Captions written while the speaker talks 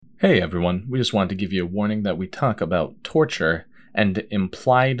Hey everyone, we just wanted to give you a warning that we talk about torture and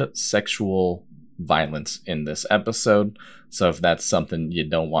implied sexual violence in this episode, so if that's something you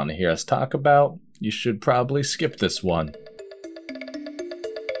don't want to hear us talk about, you should probably skip this one.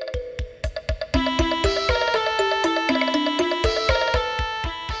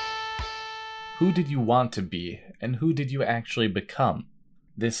 Who did you want to be, and who did you actually become?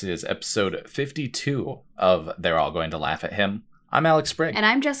 This is episode 52 of They're All Going to Laugh at Him. I'm Alex Sprigg. And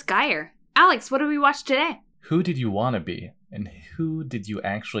I'm Jess Geyer. Alex, what did we watch today? Who did you want to be, and who did you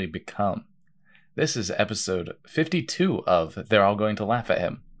actually become? This is episode 52 of They're All Going to Laugh at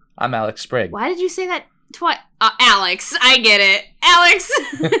Him. I'm Alex Sprigg. Why did you say that twice? Alex, I get it. Alex!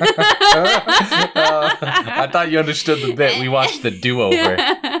 I thought you understood the bit. We watched the do-over.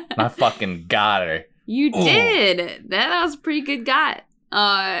 I fucking got her. You did. That was a pretty good got.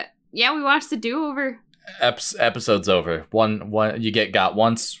 Yeah, we watched the do-over. Episode's over. One. You get got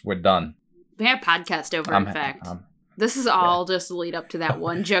once, we're done. We have podcast over, in fact. This is all just a lead up to that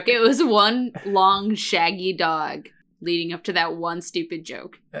one joke. It was one long, shaggy dog leading up to that one stupid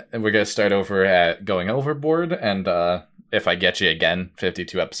joke. And we're going to start over at Going Overboard, and if I get you again,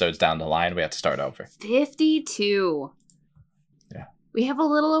 52 episodes down the line, we have to start over. 52. Yeah. We have a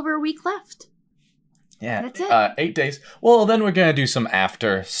little over a week left. Yeah, that's it. 8 days. Well, then we're going to do some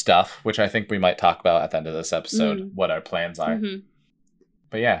after stuff, which I think we might talk about at the end of this episode, what our plans are. Mm-hmm.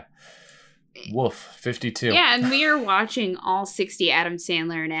 But yeah, woof, 52. Yeah, and we are watching all 60 Adam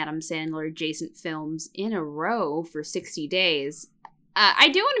Sandler and Adam Sandler adjacent films in a row for 60 days. I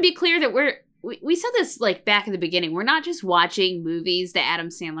do want to be clear that we said this like back in the beginning. We're not just watching movies that Adam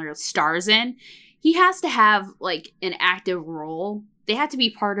Sandler stars in. He has to have like an active role. They have to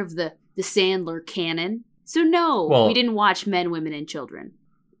be part of the Sandler canon. So no, we didn't watch Men, Women, and Children.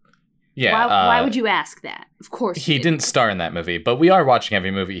 Yeah. Why would you ask that? Of course he didn't star in that movie, but we are watching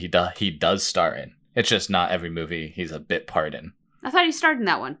every movie he does star in. It's just not every movie he's a bit part in. I thought he starred in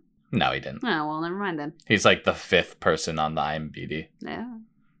that one. No, he didn't. Oh, well, never mind then. He's like the 5th person on the IMDb. Yeah.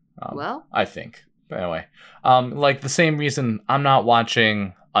 I think. But anyway, like the same reason I'm not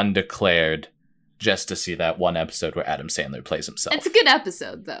watching Undeclared just to see that one episode where Adam Sandler plays himself. It's a good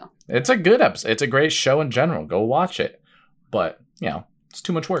episode, though. It's a good episode. It's a great show in general. Go watch it. But, it's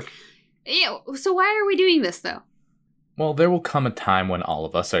too much work. Yeah, so why are we doing this, though? Well, there will come a time when all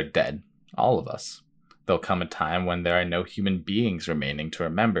of us are dead. All of us. There'll come a time when there are no human beings remaining to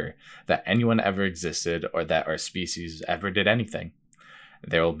remember that anyone ever existed or that our species ever did anything.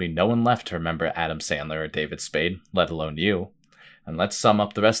 There will be no one left to remember Adam Sandler or David Spade, let alone you. And let's sum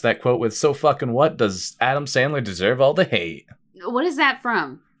up the rest of that quote with, so fucking what? Does Adam Sandler deserve all the hate? What is that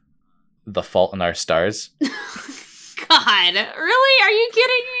from? The Fault in Our Stars. God, really? Are you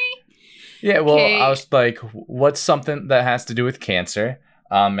kidding me? Yeah, well, I was like, what's something that has to do with cancer?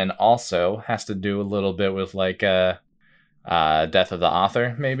 And also has to do a little bit with, like, death of the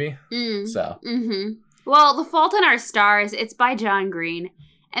author, maybe? So. Mm-hmm. Well, The Fault in Our Stars, it's by John Green.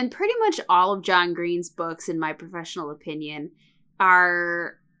 And pretty much all of John Green's books, in my professional opinion,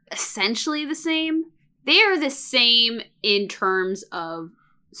 are essentially the same. They are the same in terms of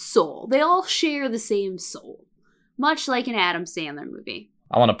soul. They all share the same soul, much like an Adam Sandler movie.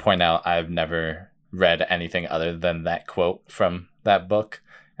 I want to point out I've never read anything other than that quote from that book,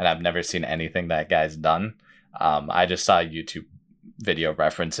 and I've never seen anything that guy's done. I just saw a YouTube video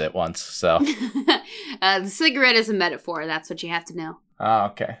reference it once, so. The cigarette is a metaphor, that's what you have to know. Oh,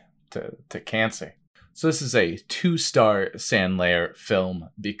 okay. To cancer. So this is a 2-star Sandler film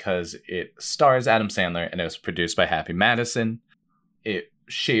because it stars Adam Sandler and it was produced by Happy Madison. It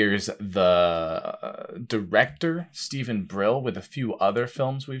shares the director, Stephen Brill, with a few other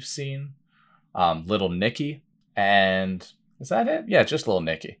films we've seen. Little Nicky, and is that it? Yeah, just Little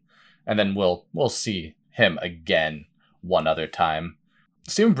Nicky. And then we'll see him again one other time.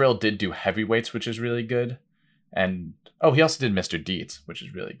 Stephen Brill did do Heavyweights, which is really good. And, he also did Mr. Deeds, which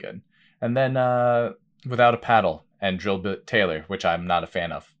is really good. And then Without a Paddle and Drill Bit Taylor, which I'm not a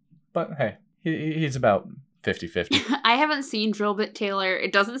fan of. But hey, he's about 50-50. I haven't seen Drill Bit Taylor.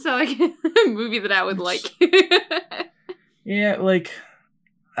 It doesn't sound like a movie that I would like. Yeah, like,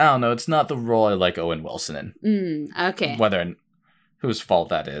 I don't know. It's not the role I like Owen Wilson in. Okay. Whose fault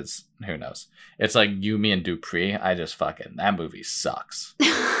that is, who knows. It's like You, Me, and Dupree. I just that movie sucks.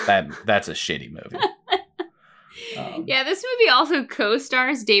 That's a shitty movie. Yeah, this movie also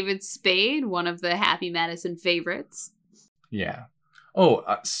co-stars David Spade, one of the Happy Madison favorites. Yeah. Oh,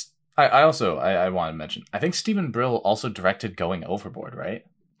 I also want to mention, I think Stephen Brill also directed Going Overboard, right?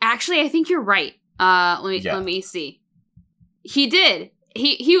 Actually, I think you're right. Let me see. He did.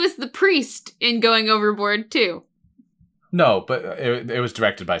 He was the priest in Going Overboard, too. No, but it was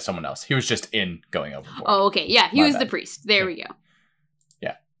directed by someone else. He was just in Going Overboard. Oh, okay. Yeah, he My was bad. the priest. There we go.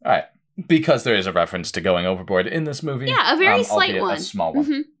 Yeah. All right. Because there is a reference to Going Overboard in this movie. Yeah, a very slight albeit one. A small one.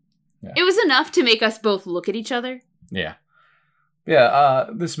 Mhm. Yeah. It was enough to make us both look at each other. Yeah. Yeah,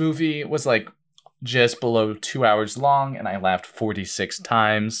 this movie was like just below 2 hours long, and I laughed 46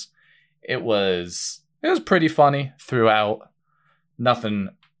 times. It was pretty funny throughout. Nothing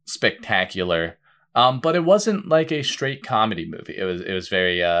spectacular. But it wasn't like a straight comedy movie. It was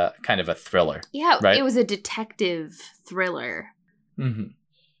very kind of a thriller. Yeah, right? It was a detective thriller. Mm-hmm.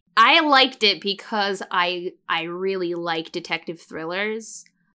 I liked it because I really like detective thrillers.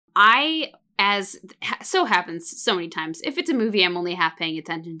 As so happens so many times, if it's a movie I'm only half paying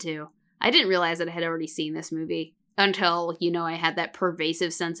attention to, I didn't realize that I had already seen this movie until, I had that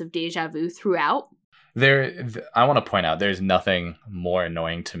pervasive sense of deja vu throughout. I want to point out, there's nothing more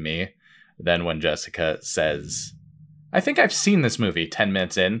annoying to me than when Jessica says, I think I've seen this movie 10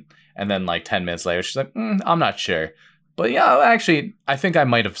 minutes in, and then like 10 minutes later, she's like, I'm not sure. But yeah, actually, I think I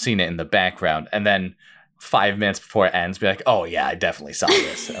might have seen it in the background. And then 5 minutes before it ends, be like, oh yeah, I definitely saw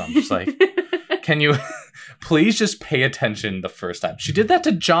this. And I'm just like, can you please just pay attention the first time? She did that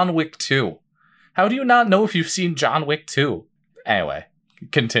to John Wick 2. How do you not know if you've seen John Wick 2? Anyway,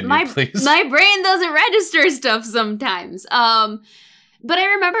 continue, please. My brain doesn't register stuff sometimes. But I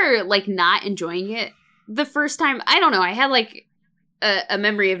remember like not enjoying it the first time. I don't know. I had like a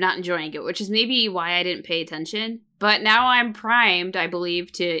memory of not enjoying it, which is maybe why I didn't pay attention. But now I'm primed, I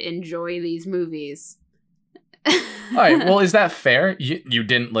believe, to enjoy these movies. All right, well, is that fair? You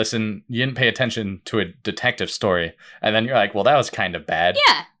didn't listen, you didn't pay attention to a detective story, and then you're like, well, that was kind of bad.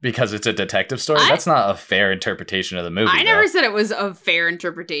 Yeah. Because it's a detective story? That's not a fair interpretation of the movie. I never said it was a fair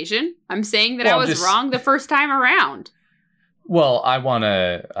interpretation. I'm saying that I was wrong the first time around. Well, I want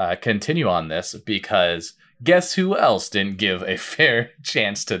to continue on this because guess who else didn't give a fair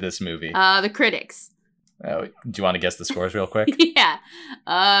chance to this movie? The critics. Do you want to guess the scores real quick? Yeah.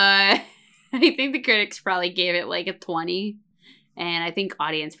 I think the critics probably gave it like a 20, and I think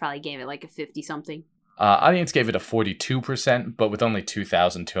audience probably gave it like a 50-something. Audience gave it a 42%, but with only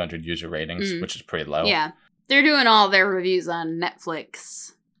 2,200 user ratings, which is pretty low. Yeah. They're doing all their reviews on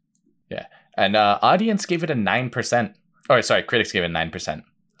Netflix. Yeah. And audience gave it a 9%. Or, sorry, critics gave it 9%.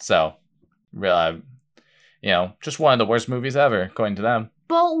 So, just one of the worst movies ever, according to them.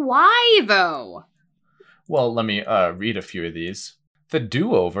 But why, though? Well, let me read a few of these. The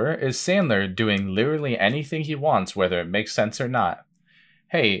do-over is Sandler doing literally anything he wants, whether it makes sense or not.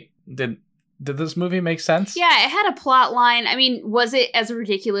 Hey, did this movie make sense? Yeah, it had a plot line. I mean, was it as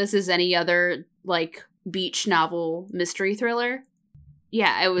ridiculous as any other, like, beach novel mystery thriller?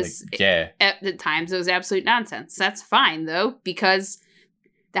 Yeah, it was. At the times, it was absolute nonsense. That's fine, though, because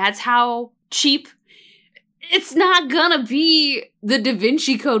that's how cheap. It's not gonna be the Da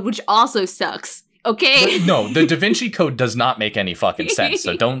Vinci Code, which also sucks. Okay. But no, the Da Vinci Code does not make any fucking sense.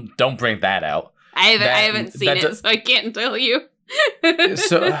 So don't bring that out. I haven't seen it, so I can't tell you.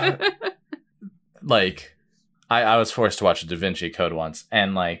 So, I was forced to watch the Da Vinci Code once,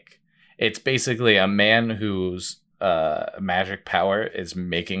 and it's basically a man whose magic power is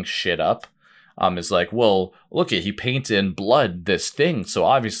making shit up. Is like, well, look he painted in blood this thing, so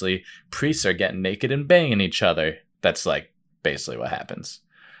obviously priests are getting naked and banging each other. That's basically what happens.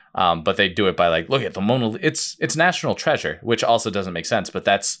 But they do it by look at the Mona Lisa. It's national treasure, which also doesn't make sense, but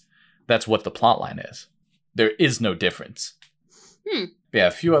that's what the plot line is. There is no difference. Yeah,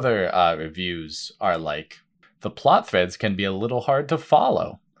 a few other reviews are the plot threads can be a little hard to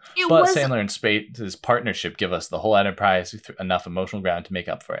follow. Sandler and Spade's partnership give us the whole enterprise enough emotional ground to make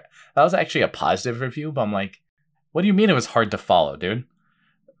up for it. That was actually a positive review, but I'm like, what do you mean it was hard to follow, dude?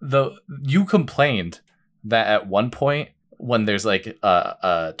 You complained that at one point when there's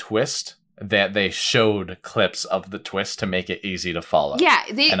a twist that they showed clips of the twist to make it easy to follow. Yeah,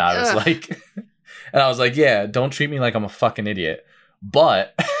 I was like, yeah, don't treat me like I'm a fucking idiot.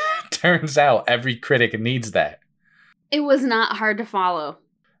 But turns out every critic needs that. It was not hard to follow.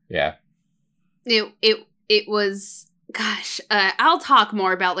 Yeah. It was, gosh, I'll talk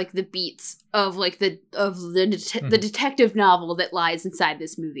more about the beats of the detective novel that lies inside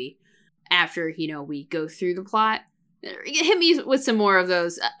this movie after we go through the plot. Hit me with some more of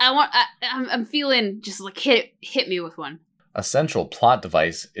those. I'm feeling just hit me with one. A central plot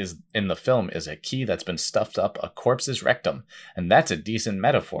device in the film is a key that's been stuffed up a corpse's rectum, and that's a decent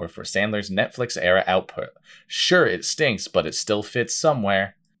metaphor for Sandler's Netflix-era output. Sure, it stinks, but it still fits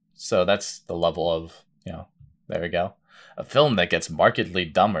somewhere. So that's the level of, there we go. A film that gets markedly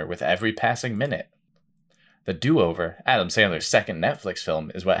dumber with every passing minute. The Do-Over, Adam Sandler's second Netflix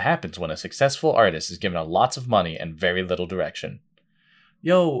film, is what happens when a successful artist is given lots of money and very little direction.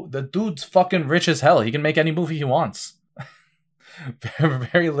 Yo, the dude's fucking rich as hell. He can make any movie he wants.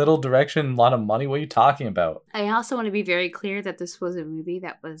 Very little direction, a lot of money. What are you talking about? I also want to be very clear that this was a movie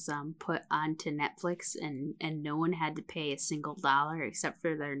that was put onto Netflix, and no one had to pay a single dollar except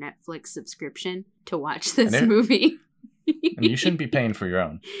for their Netflix subscription to watch this movie. And you shouldn't be paying for your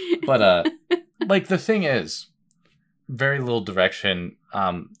own. But like, the thing is, very little direction.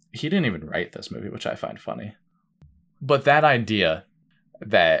 He didn't even write this movie, which I find funny. But that idea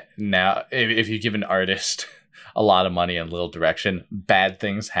that now, if you give an artist a lot of money and little direction, bad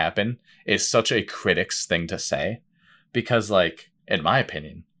things happen, is such a critic's thing to say. Because, like, in my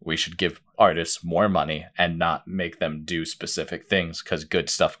opinion, we should give artists more money and not make them do specific things, because good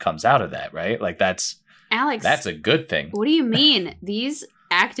stuff comes out of that, right? Like, Alex, that's a good thing. What do you mean? These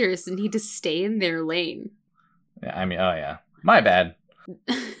actors need to stay in their lane. Yeah, I mean, oh yeah. My bad.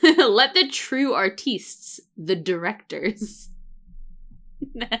 Let the true artistes, the directors.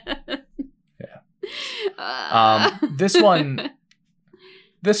 This one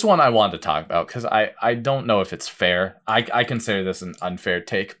I wanted to talk about because I don't know if it's fair. I consider this an unfair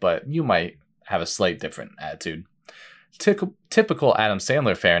take, but you might have a slight different attitude. Typical Adam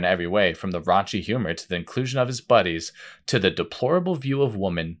Sandler fare in every way, from the raunchy humor to the inclusion of his buddies, to the deplorable view of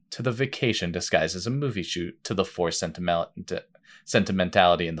woman, to the vacation disguised as a movie shoot, to the forced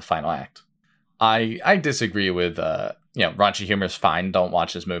sentimentality in the final act. I disagree with raunchy humor is fine. Don't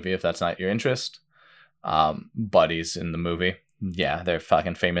watch this movie if that's not your interest. Buddies in the movie, yeah, they're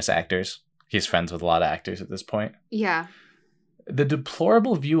fucking famous actors. He's friends with a lot of actors at this point. Yeah. The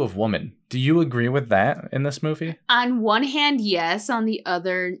deplorable view of woman. Do you agree with that in this movie? On one hand, yes. On the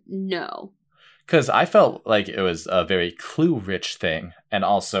other, no. Because I felt like it was a very clue-rich thing, and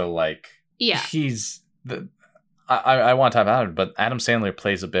also like, yeah, he's the. I want to talk about it, but Adam Sandler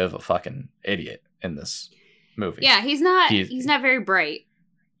plays a bit of a fucking idiot in this movie. Yeah, he's not very bright.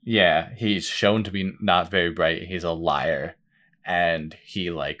 Yeah, he's shown to be not very bright. He's a liar, and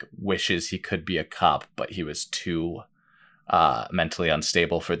he like wishes he could be a cop, but he was too mentally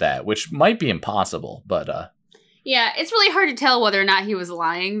unstable for that, which might be impossible. But yeah, it's really hard to tell whether or not he was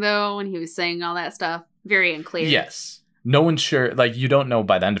lying though when he was saying all that stuff. Very unclear. Yes, no one's sure. Like, you don't know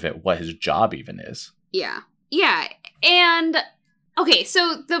by the end of it what his job even is. Yeah, and okay,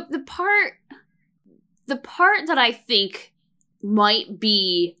 so the part that I think might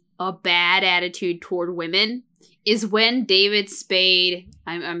be a bad attitude toward women is when David Spade,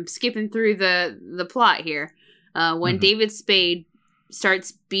 I'm skipping through the plot here, when David Spade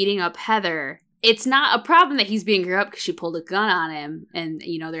starts beating up Heather, it's not a problem that he's beating her up because she pulled a gun on him and,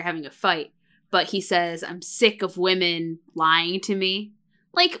 they're having a fight. But he says, I'm sick of women lying to me.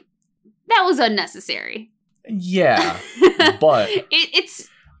 Like, that was unnecessary. Yeah, but it's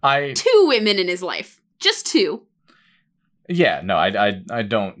two women in his life. Just two. Yeah, no, I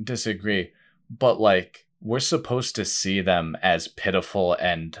don't disagree. But, like, we're supposed to see them as pitiful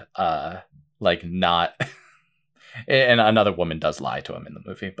and, like, not... And another woman does lie to him in the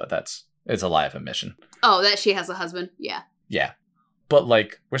movie, but it's a lie of omission. Oh, that she has a husband? Yeah. Yeah. But,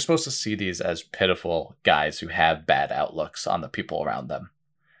 like, we're supposed to see these as pitiful guys who have bad outlooks on the people around them.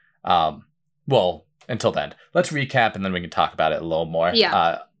 Well, until then, let's recap and then we can talk about it a little more.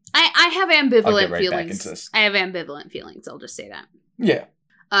 Yeah. I have ambivalent feelings. I have ambivalent feelings. I'll just say that. Yeah.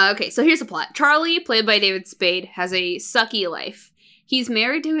 Okay, so here's the plot. Charlie, played by David Spade, has a sucky life. He's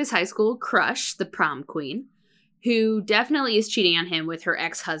married to his high school crush, the prom queen, who definitely is cheating on him with her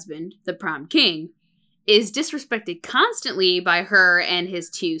ex-husband, the prom king, is disrespected constantly by her and his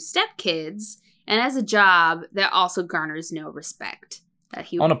two stepkids, and has a job that also garners no respect. I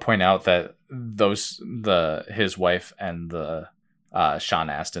want to point out that his wife and the Sean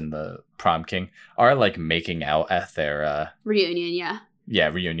Astin, the prom king, are like making out at their reunion. Yeah. Yeah,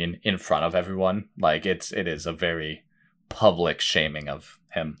 reunion in front of everyone. Like it is a very public shaming of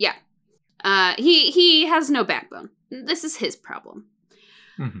him. Yeah. He has no backbone. This is his problem.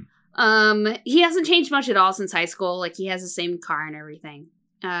 Mm-hmm. He hasn't changed much at all since high school. Like, he has the same car and everything.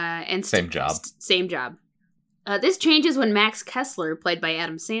 And same job. Same job. This changes when Max Kessler, played by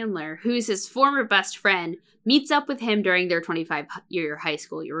Adam Sandler, who's his former best friend, meets up with him during their 25-year high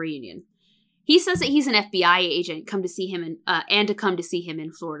school reunion. He says that he's an FBI agent come to see him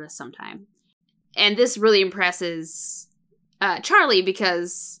in Florida sometime. And this really impresses Charlie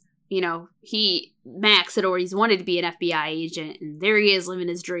because, Max had always wanted to be an FBI agent, and there he is living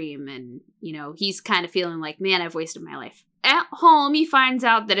his dream, and, he's kind of feeling like, man, I've wasted my life. At home, he finds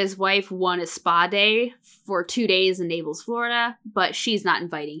out that his wife won a spa day for 2 days in Naples, Florida, but she's not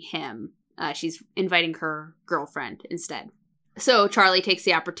inviting him. She's inviting her girlfriend instead. So Charlie takes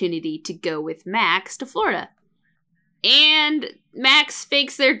the opportunity to go with Max to Florida. And Max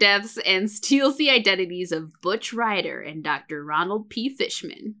fakes their deaths and steals the identities of Butch Ryder and Dr. Ronald P.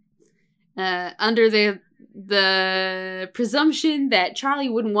 Fishman. Under the presumption that Charlie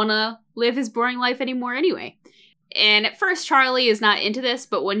wouldn't want to live his boring life anymore anyway. And at first, Charlie is not into this,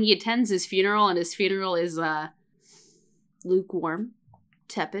 but when he attends his funeral, and his funeral is lukewarm,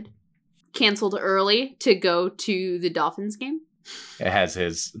 tepid, canceled early to go to the Dolphins game. It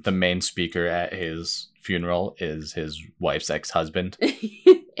has the main speaker at his funeral is his wife's ex-husband.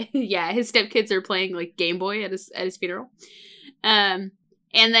 Yeah, his stepkids are playing like Game Boy at his funeral. And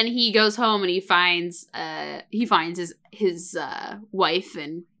then he goes home and he finds his wife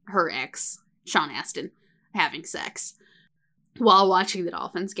and her ex, Sean Astin, having sex while watching the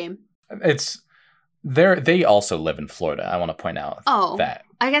Dolphins game. They also live in Florida. I want to point out that.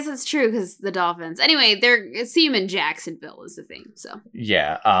 I guess it's true because the Dolphins. Anyway, see him in Jacksonville is the thing. So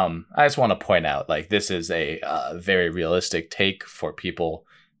yeah, I just want to point out like this is a very realistic take for people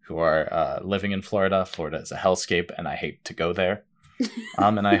who are living in Florida. Florida is a hellscape, and I hate to go there.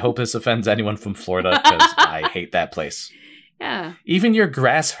 And I hope this offends anyone from Florida because I hate that place. Yeah. Even your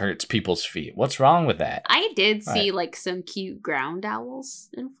grass hurts people's feet. What's wrong with that? I did see like some cute ground owls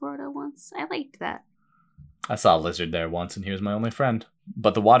in Florida once. I liked that. I saw a lizard there once, and he was my only friend.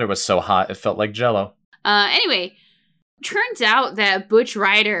 But the water was so hot, it felt like Jell-O. Anyway, turns out that Butch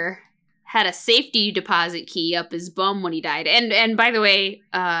Ryder had a safety deposit key up his bum when he died. And by the way,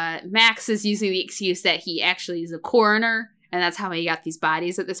 Max is using the excuse that he actually is a coroner, and that's how he got these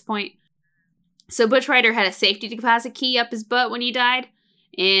bodies at this point. So Butch Ryder had a safety deposit key up his butt when he died,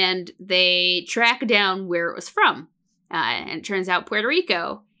 and they track down where it was from. And it turns out Puerto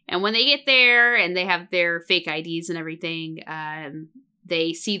Rico. And when they get there and they have their fake IDs and everything,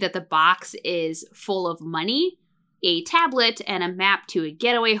 they see that the box is full of money, a tablet, and a map to a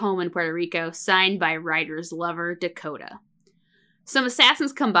getaway home in Puerto Rico signed by Ryder's lover, Dakota. Some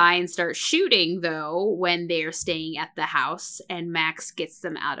assassins come by and start shooting, though, when they are staying at the house, and Max gets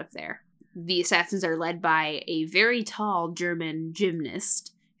them out of there. The assassins are led by a very tall German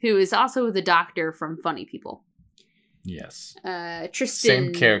gymnast, who is also the doctor from Funny People. Yes. Tristan.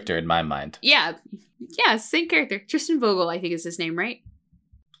 Same character in my mind. Yeah, same character. Tristan Vogel, I think is his name, right?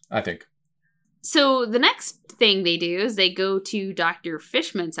 I think. So the next thing they do is they go to Dr.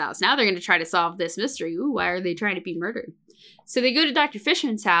 Fishman's house. Now they're going to try to solve this mystery. Ooh, why are they trying to be murdered? So they go to Dr.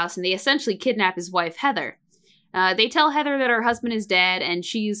 Fishman's house and they essentially kidnap his wife, Heather. They tell Heather that her husband is dead and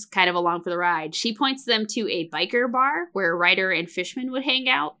she's kind of along for the ride. She points them to a biker bar where Ryder and Fishman would hang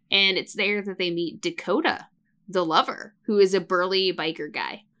out, and it's there that they meet Dakota, the lover, who is a burly biker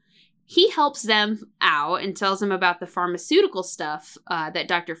guy. He helps them out and tells them about the pharmaceutical stuff that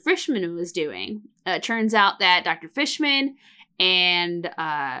Dr. Fishman was doing. It turns out that Dr. Fishman and,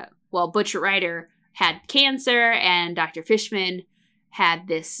 Butch Ryder had cancer, and Dr. Fishman had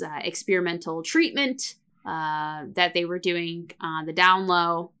this experimental treatment that they were doing on the down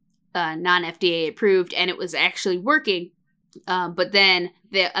low, non-FDA approved, and it was actually working. But then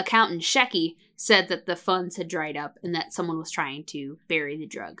the accountant, Shecky, said that the funds had dried up and that someone was trying to bury the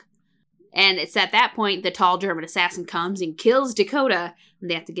drug. And it's at that point the tall German assassin comes and kills Dakota, and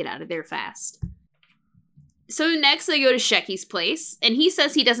they have to get out of there fast. So next they go to Shecky's place, and he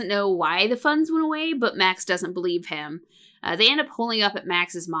says he doesn't know why the funds went away, but Max doesn't believe him. They end up holding up at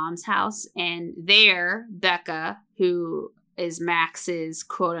Max's mom's house, and there, Becca, who is Max's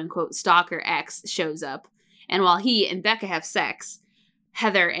quote-unquote stalker ex, shows up. And while he and Becca have sex,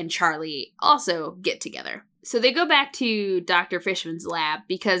 Heather and Charlie also get together. So they go back to Dr. Fishman's lab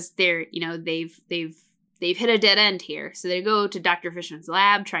because they've hit a dead end here. So they go to Dr. Fishman's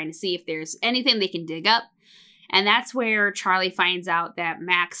lab trying to see if there's anything they can dig up. And that's where Charlie finds out that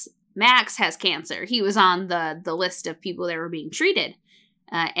Max has cancer. He was on the list of people that were being treated.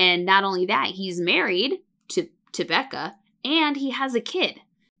 And not only that, he's married to Becca, and he has a kid,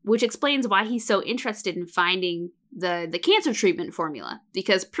 which explains why he's so interested in finding the cancer treatment formula.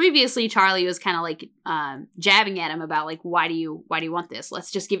 Because previously Charlie was kind of like jabbing at him about like, why do you want this?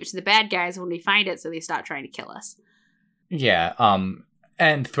 Let's just give it to the bad guys when we find it so they stop trying to kill us. Yeah,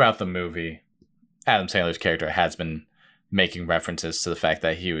 and throughout the movie, Adam Sandler's character has been making references to the fact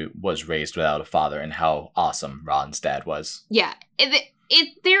that he was raised without a father and how awesome Ron's dad was. Yeah,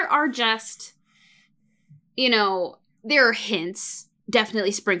 there are just, there are hints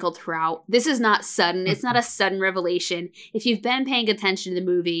definitely sprinkled throughout. This is not sudden. It's not a sudden revelation. If you've been paying attention to the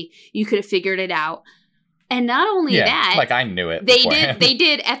movie, you could have figured it out. And not only that, like I knew it. They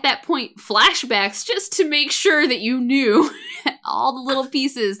did at that point flashbacks just to make sure that you knew all the little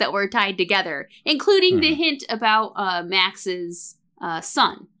pieces that were tied together, including the hint about Max's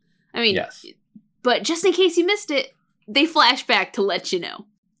son. I mean, yes. But just in case you missed it, they flash back to let you know.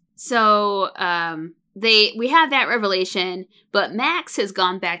 So we have that revelation, but Max has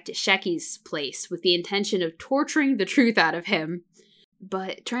gone back to Shecky's place with the intention of torturing the truth out of him. But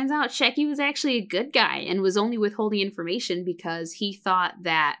it turns out Shecky was actually a good guy and was only withholding information because he thought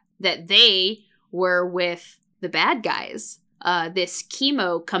that they were with the bad guys, this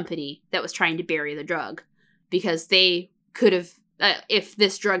chemo company that was trying to bury the drug, because they could have, if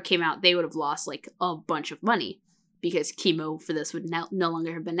this drug came out, they would have lost like a bunch of money because chemo for this would no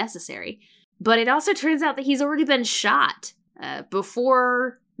longer have been necessary. But it also turns out that he's already been shot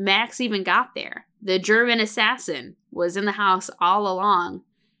before Max even got there. The German assassin was in the house all along.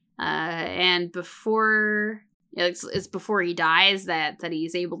 And before, it's before he dies that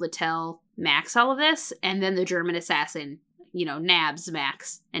he's able to tell Max all of this. And then the German assassin, nabs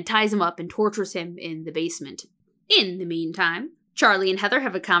Max and ties him up and tortures him in the basement. In the meantime, Charlie and Heather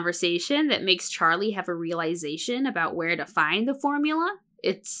have a conversation that makes Charlie have a realization about where to find the formula.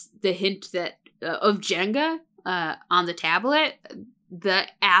 It's the hint that of Jenga on the tablet. The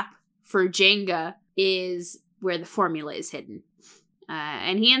app for Jenga is where the formula is hidden.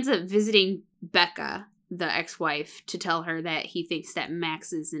 And he ends up visiting Becca, the ex-wife, to tell her that he thinks that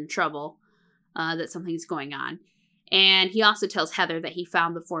Max is in trouble, that something's going on. And he also tells Heather that he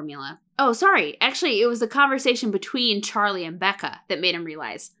found the formula. Oh, sorry. Actually, it was the conversation between Charlie and Becca that made him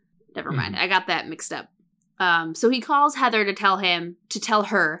realize. Never mind. I got that mixed up. So he calls Heather to tell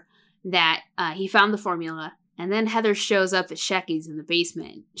her that he found the formula. And then Heather shows up at Shecky's in the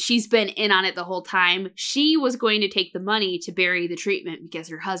basement. She's been in on it the whole time. She was going to take the money to bury the treatment because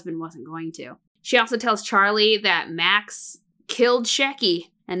her husband wasn't going to. She also tells Charlie that Max killed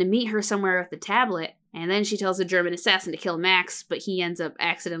Shecky and to meet her somewhere with the tablet. And then she tells the German assassin to kill Max, but he ends up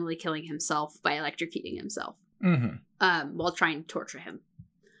accidentally killing himself by electrocuting himself while trying to torture him.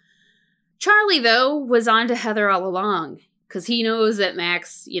 Charlie, though, was on to Heather all along because he knows that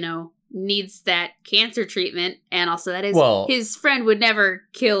Max, needs that cancer treatment, and also that his friend would never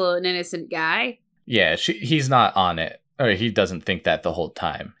kill an innocent guy. Yeah, he's not on it, or he doesn't think that the whole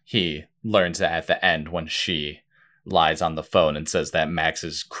time. He learns that at the end when she lies on the phone and says that Max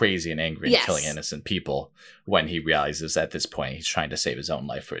is crazy and angry and killing innocent people, when he realizes at this point he's trying to save his own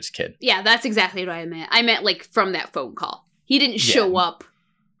life for his kid. Yeah, that's exactly what I meant. I meant like from that phone call. He didn't show up.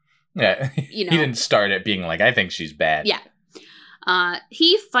 Yeah, he didn't start it being like, I think she's bad. Yeah.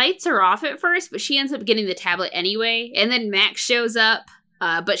 He fights her off at first, but she ends up getting the tablet anyway. And then Max shows up,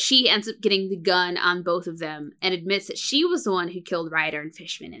 but she ends up getting the gun on both of them and admits that she was the one who killed Ryder and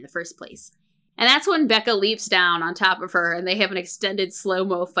Fishman in the first place. And that's when Becca leaps down on top of her and they have an extended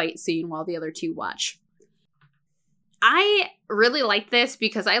slow-mo fight scene while the other two watch. I really like this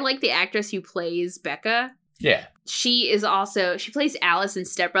because I like the actress who plays Becca. Yeah. She plays Alice in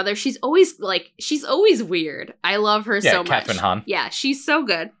Step Brothers. She's always weird. I love her so much. Kathryn Hahn. Yeah, she's so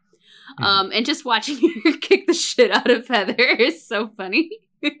good. And just watching her kick the shit out of Heather is so funny.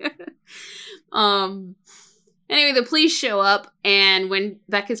 Anyway, the police show up, and when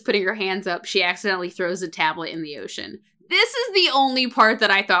Becca's putting her hands up, she accidentally throws a tablet in the ocean. This is the only part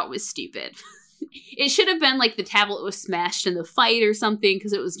that I thought was stupid. It should have been like the tablet was smashed in the fight or something,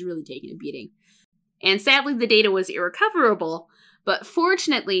 because it was really taking a beating. And sadly, the data was irrecoverable, but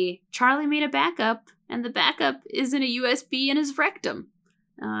fortunately, Charlie made a backup, and the backup is in a USB in his rectum.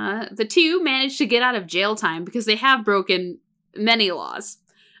 The two managed to get out of jail time because they have broken many laws.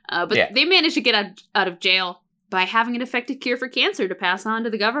 They managed to get out of jail by having an effective cure for cancer to pass on to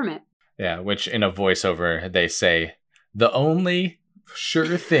the government. Yeah, which in a voiceover, they say, the only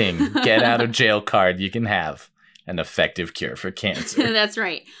sure thing get out of jail card you can have. An effective cure for cancer. That's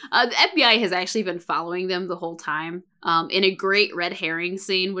right. The FBI has actually been following them the whole time in a great red herring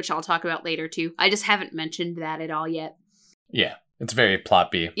scene, which I'll talk about later too. I just haven't mentioned that at all yet. Yeah, it's very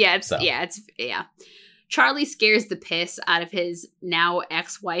ploppy. Yeah. Charlie scares the piss out of his now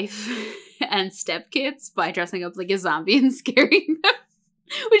ex-wife and stepkids by dressing up like a zombie and scaring them,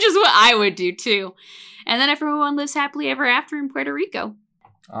 which is what I would do too. And then everyone lives happily ever after in Puerto Rico.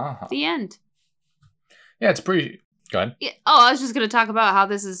 The end. Yeah, it's pretty... Go ahead. Yeah. Oh, I was just going to talk about how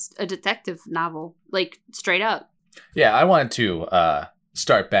this is a detective novel, like, straight up. Yeah, I wanted to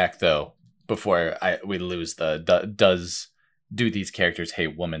start back, though, before we lose the does do these characters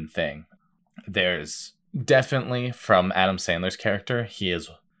hate woman thing. There's definitely, from Adam Sandler's character,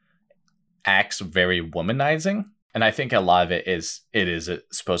 acts very womanizing, and I think a lot of it is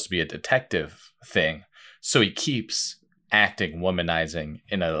supposed to be a detective thing, So he keeps acting womanizing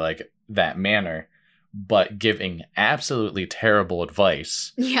in a like that manner, but giving absolutely terrible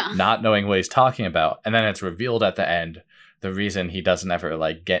advice, Yeah. not knowing what he's talking about. And then it's revealed at the end the reason he doesn't ever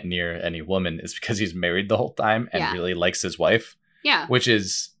like get near any woman is because he's married the whole time and really likes his wife. Yeah. Which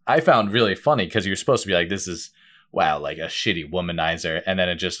is, I found really funny because you're supposed to be like, this is, wow, like a shitty womanizer. And then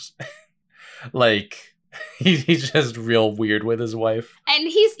it just, like, he's just real weird with his wife. And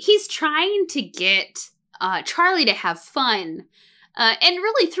he's trying to get Charlie to have fun. And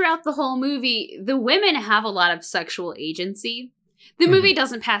really throughout the whole movie, the women have a lot of sexual agency. The movie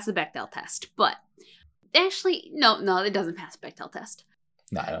doesn't pass the Bechdel test, but actually, no, it doesn't pass the Bechdel test.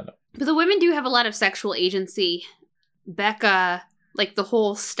 No, I don't know. But the women do have a lot of sexual agency. Becca, like the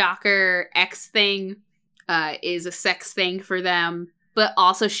whole stalker ex thing, is a sex thing for them. But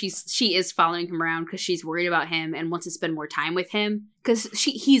also she is following him around because she's worried about him and wants to spend more time with him because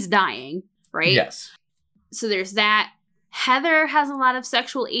he's dying, right? Yes. So there's that. Heather has a lot of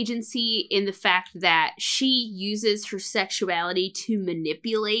sexual agency in the fact that she uses her sexuality to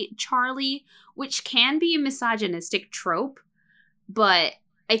manipulate Charlie, which can be a misogynistic trope, but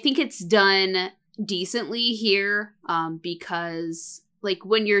I think it's done decently here because, like,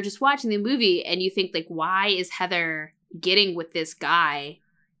 when you're just watching the movie and you think, like, why is Heather getting with this guy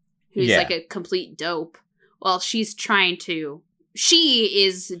who's, like, a complete dope? Well, she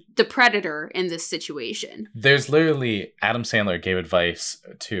is the predator in this situation. There's literally, Adam Sandler gave advice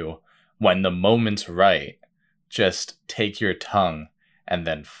to, when the moment's right, just take your tongue and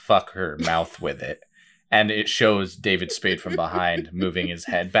then fuck her mouth with it. And it shows David Spade from behind moving his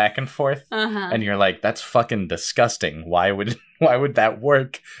head back and forth. And you're like, that's fucking disgusting. Why would that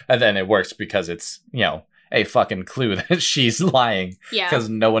work? And then it works because it's, a fucking clue that she's lying. Yeah. Because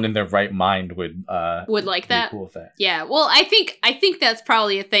no one in their right mind would like that. Cool with that. Yeah. Well, I think that's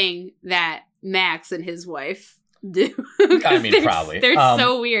probably a thing that Max and his wife do. I mean, probably. They're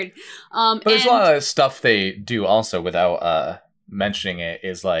so weird. But there's a lot of stuff they do also without mentioning it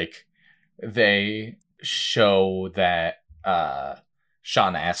is like they show that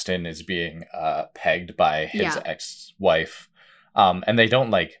Sean Astin is being pegged by his ex-wife. And they don't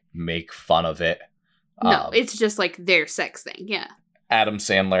like make fun of it. No, it's just like their sex thing, yeah. Adam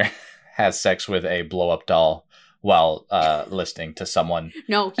Sandler has sex with a blow-up doll while listening to someone.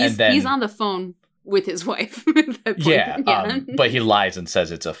 No, he's on the phone with his wife. But he lies and says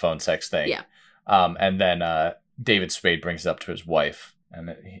it's a phone sex thing. Yeah. And then David Spade brings it up to his wife,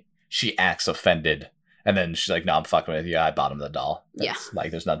 and she acts offended. And then she's like, no, I'm fucking with you. I bought him the doll. Like,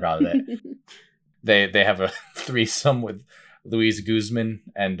 there's nothing wrong with it. They have a threesome with Luis Guzman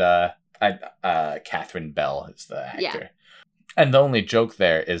and Catherine Bell is the actor. Yeah. And the only joke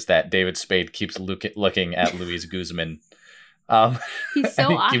there is that David Spade keeps looking at Luis Guzman. He's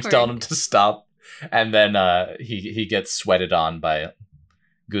so awkward. Keeps telling him to stop. And then he gets sweated on by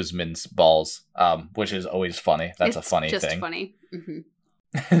Guzman's balls, which is always funny. It's a funny just thing. Funny.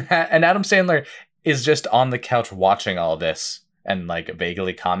 And Adam Sandler is just on the couch watching all this and like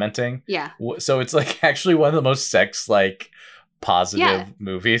vaguely commenting. Yeah. So it's like actually one of the most sex like positive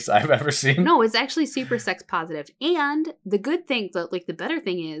movies I've ever seen. No, it's actually super sex positive. And the good thing, the better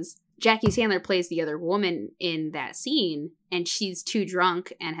thing is Jackie Sandler plays the other woman in that scene, and she's too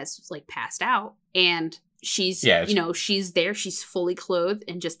drunk and has like passed out. And she's, she's there, she's fully clothed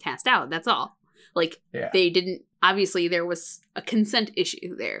and just passed out. That's all. They didn't, obviously there was a consent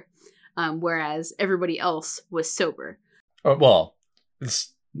issue there. Whereas everybody else was sober. Well,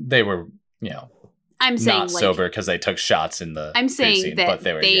 they were, I'm saying not sober because they took shots in the. I'm saying scene, that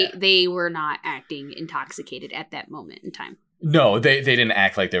but they were not acting intoxicated at that moment in time. No, they didn't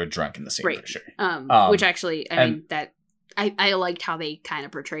act like they were drunk in the scene for sure. Which actually, I liked how they kind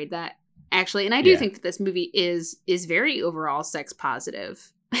of portrayed that actually, and I do think that this movie is very overall sex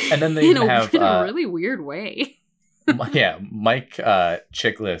positive. And then they in have a really weird way. Mike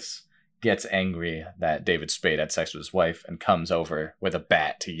Chiklis gets angry that David Spade had sex with his wife and comes over with a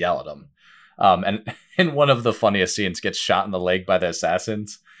bat to yell at him. And in one of the funniest scenes, gets shot in the leg by the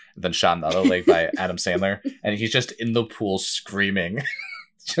assassins, then shot in the other leg by Adam Sandler, and he's just in the pool screaming,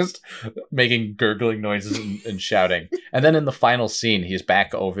 just making gurgling noises and shouting. And then in the final scene, he's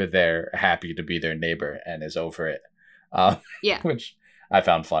back over there, happy to be their neighbor, and is over it. Which I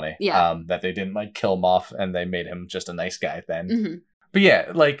found funny. That they didn't like kill him off, and they made him just a nice guy then. Mm-hmm. But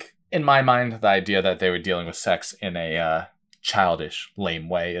yeah, like in my mind, the idea that they were dealing with sex in a childish, lame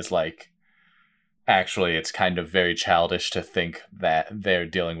way is like. Actually, it's kind of very childish to think that they're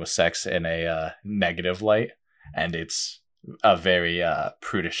dealing with sex in a negative light, and it's a very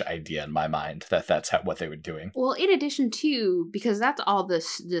prudish idea in my mind that that's what they were doing. Well, in addition to, because that's all the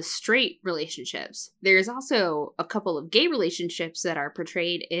straight relationships, there's also a couple of gay relationships that are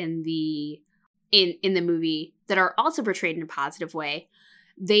portrayed in the movie that are also portrayed in a positive way.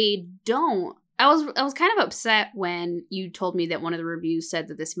 They don't. I was kind of upset when you told me that one of the reviews said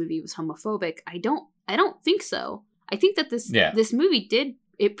that this movie was homophobic. I don't think so. I think that this movie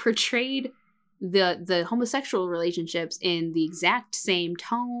portrayed the homosexual relationships in the exact same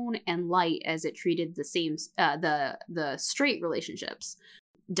tone and light as it treated the same the straight relationships.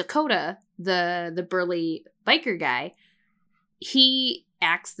 Dakota, the burly biker guy, he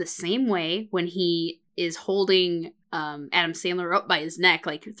acts the same way when he is holding Adam Sandler up by his neck,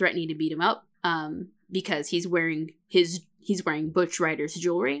 like threatening to beat him up, because he's wearing Butch Rider's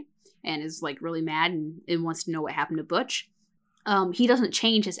jewelry and is like really mad and wants to know what happened to Butch. He doesn't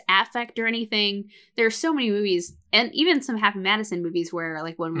change his affect or anything. There are so many movies, and even some Happy Madison movies, where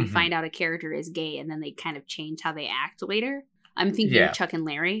like when we find out a character is gay and then they kind of change how they act later. I'm thinking of Chuck and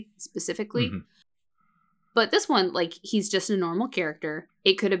Larry specifically. Mm-hmm. But this one, like, he's just a normal character.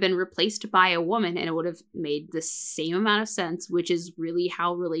 It could have been replaced by a woman and it would have made the same amount of sense, which is really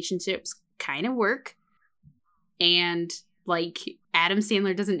how relationships kind of work. And like, Adam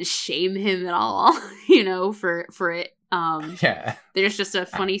Sandler doesn't shame him at all, for it. There's just a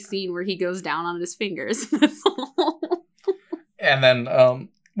funny scene where he goes down on his fingers. And then,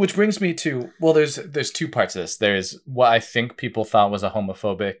 which brings me to, well, there's two parts of this. There's what I think people thought was a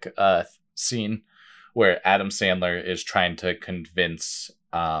homophobic scene where Adam Sandler is trying to convince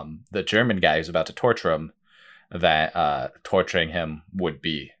the German guy who's about to torture him that torturing him would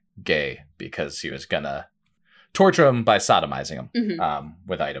be gay because he was gonna torture him by sodomizing him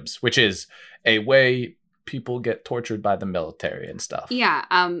with items, which is a way people get tortured by the military and stuff. Yeah.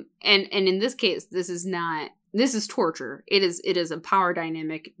 And in this case, this is torture. It is a power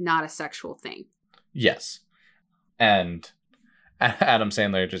dynamic, not a sexual thing. Yes. And Adam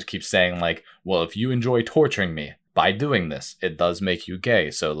Sandler just keeps saying, like, well, if you enjoy torturing me by doing this, it does make you gay.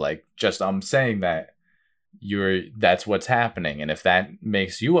 So, like, I'm saying that that's what's happening. And if that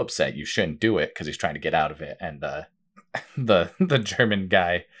makes you upset, you shouldn't do it, because he's trying to get out of it. And the German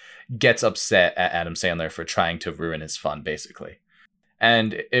guy gets upset at Adam Sandler for trying to ruin his fun, basically.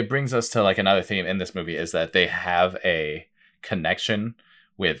 And it brings us to, like, another theme in this movie is that they have a connection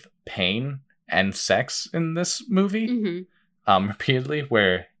with pain and sex in this movie. Mm-hmm. Repeatedly,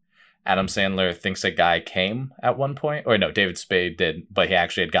 where Adam Sandler thinks a guy came at one point, or no, David Spade did, but he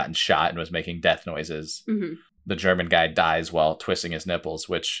actually had gotten shot and was making death noises. Mm-hmm. The German guy dies while twisting his nipples,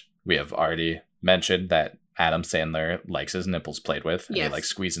 which we have already mentioned that Adam Sandler likes his nipples played with, and he likes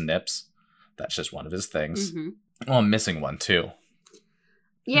squeezing nips. That's just one of his things. Mm-hmm. Well, I'm missing one too.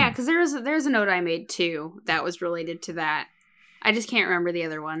 Yeah, because there's a note I made too that was related to that. I just can't remember the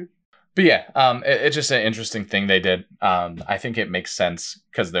other one. But yeah, it's just an interesting thing they did. I think it makes sense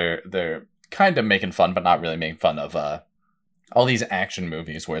because they're kind of making fun, but not really making fun of all these action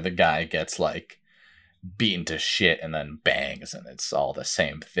movies where the guy gets like beaten to shit and then bangs, and it's all the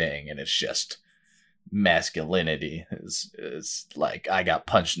same thing, and it's just masculinity is like, I got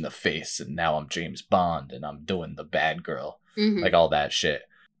punched in the face and now I'm James Bond and I'm doing the bad girl, like all that shit.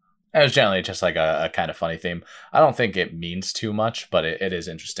 It was generally just like a kind of funny theme. I don't think it means too much, but it is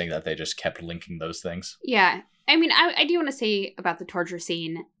interesting that they just kept linking those things. Yeah. I mean, I do want to say about the torture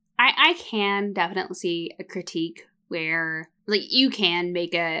scene, I can definitely see a critique where, like, you can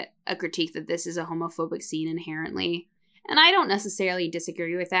make a critique that this is a homophobic scene inherently. And I don't necessarily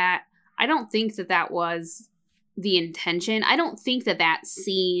disagree with that. I don't think that was the intention. I don't think that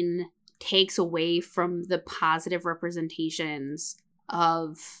scene takes away from the positive representations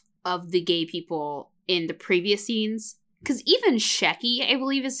of the gay people in the previous scenes. Because even Shecky, I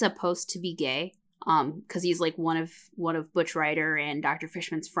believe, is supposed to be gay. Because he's like one of Butch Rider and Dr.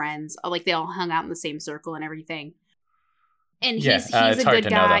 Fishman's friends. Like, they all hung out in the same circle and everything. And he's a good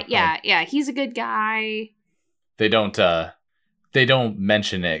guy. Yeah, he's a good guy. They don't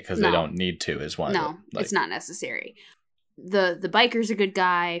mention it because they don't need to, is one. No, it's not necessary. The biker's a good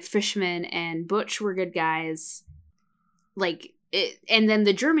guy. Fishman and Butch were good guys. Like, and then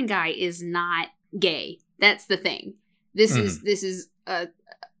the German guy is not gay. That's the thing. This is a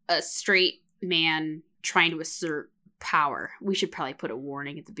straight man trying to assert power. We should probably put a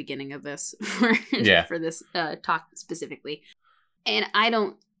warning at the beginning of this for this talk specifically. And I'm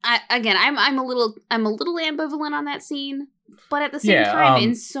a little ambivalent on that scene, but at the same time,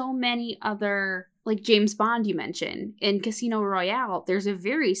 in so many other, like James Bond you mentioned, in Casino Royale, there's a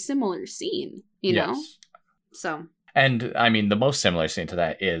very similar scene, you know? So And I mean, the most similar scene to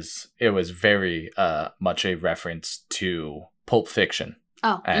that is it was very much a reference to Pulp Fiction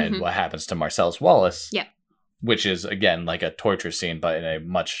and what happens to Marcellus Wallace. Yeah. Which is, again, like a torture scene, but in a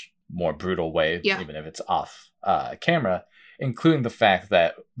much more brutal way, even if it's off camera, including the fact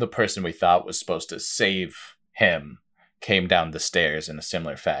that the person we thought was supposed to save him came down the stairs in a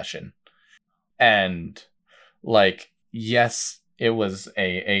similar fashion. And, like, yes, it was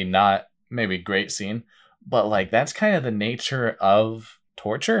a not maybe great scene, but, like, that's kind of the nature of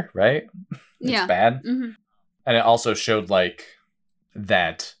torture, right? It's bad. And it also showed, like,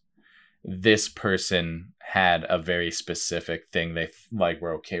 that this person had a very specific thing they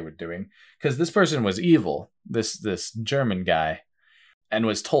were okay with doing, because this person was evil, this German guy, and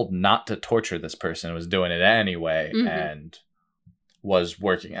was told not to torture this person, was doing it anyway, and was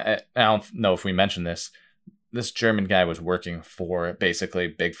working. I don't know if we mentioned this German guy was working for basically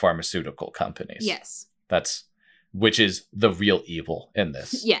big pharmaceutical companies. Yes. Which is the real evil in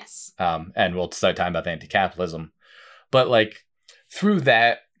this. Yes. And we'll start talking about the anti-capitalism. But, like, through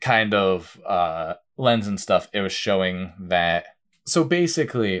that kind of lens and stuff, it was showing that. So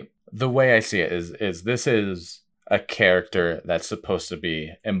basically, the way I see it is this is a character that's supposed to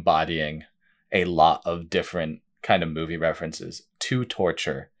be embodying a lot of different kind of movie references to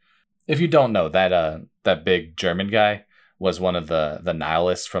torture. If you don't know, that big German guy was one of the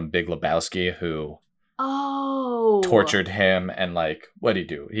nihilists from Big Lebowski who tortured him, and, like, what did he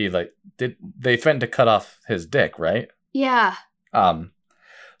do? He, like, they threatened to cut off his dick, right? Yeah.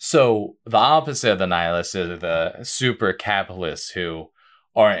 So the opposite of the nihilists is the super capitalists who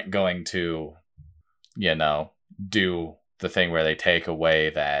aren't going to, do the thing where they take away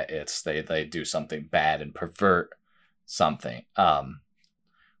that they do something bad and pervert something,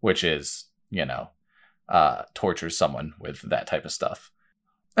 which is, torture someone with that type of stuff.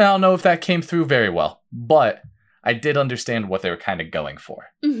 I don't know if that came through very well, but I did understand what they were kind of going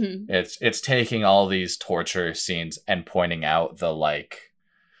for. It's taking all these torture scenes and pointing out the, like,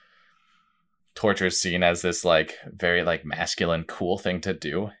 torture scene as this, like, very, like, masculine, cool thing to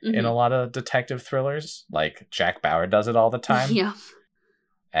do in a lot of detective thrillers. Like, Jack Bauer does it all the time. Yeah.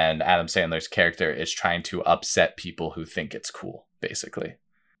 And Adam Sandler's character is trying to upset people who think it's cool, basically.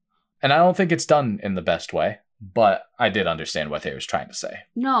 And I don't think it's done in the best way, but I did understand what they was trying to say.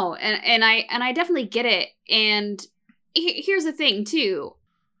 No, and I definitely get it. And here's the thing, too.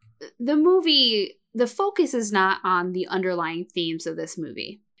 The movie, the focus is not on the underlying themes of this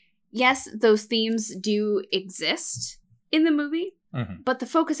movie. Yes, those themes do exist in the movie, but the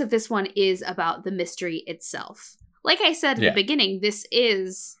focus of this one is about the mystery itself. Like I said at the beginning,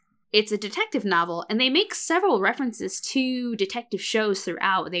 it's a detective novel, and they make several references to detective shows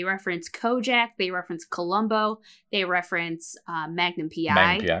throughout. They reference Kojak, they reference Columbo, they reference Magnum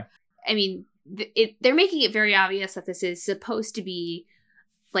PI. I mean, they're making it very obvious that this is supposed to be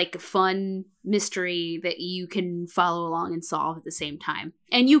like a fun mystery that you can follow along and solve at the same time.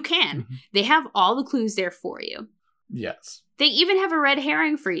 And you can. They have all the clues there for you. Yes. They even have a red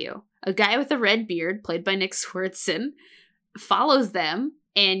herring for you. A guy with a red beard, played by Nick Swardson, follows them,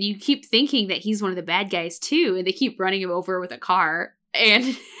 and you keep thinking that he's one of the bad guys too, and they keep running him over with a car.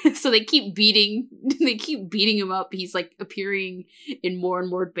 And so they keep beating him up. He's, like, appearing in more and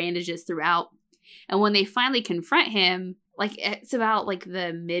more bandages throughout. And when they finally confront him, like, it's about, like,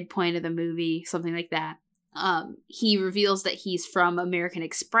 the midpoint of the movie, something like that. He reveals that he's from American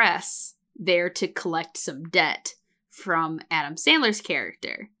Express, there to collect some debt from Adam Sandler's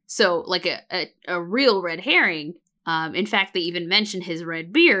character. So, like, a real red herring. In fact, they even mention his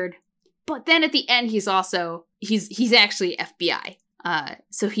red beard. But then at the end, he's actually FBI.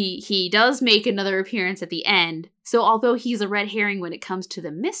 So he does make another appearance at the end. So although he's a red herring when it comes to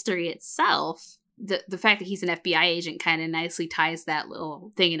the mystery itself, the fact that he's an FBI agent kind of nicely ties that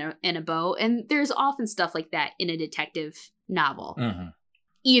little thing in a bow. And there's often stuff like that in a detective novel.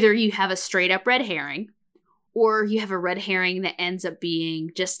 Either you have a straight up red herring, or you have a red herring that ends up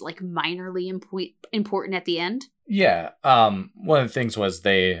being just, like, minorly important at the end. Yeah. One of the things was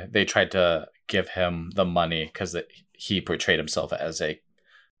they tried to give him the money because he portrayed himself as a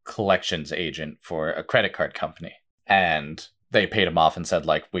collections agent for a credit card company. And they paid him off and said,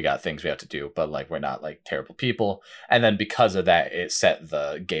 like, we got things we have to do, but, like, we're not, like, terrible people. And then because of that, it set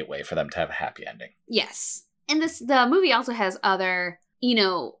the gateway for them to have a happy ending. Yes. And the movie also has other,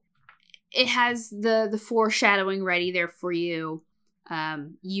 it has the foreshadowing ready there for you.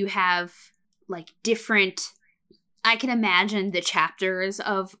 You have, like, different, I can imagine the chapters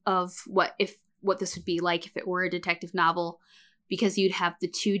of what this would be like if it were a detective novel, because you'd have the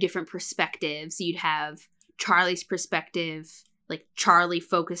two different perspectives. You'd have Charlie's perspective, like Charlie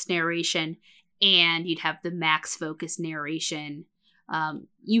focused narration, and you'd have the max focus narration.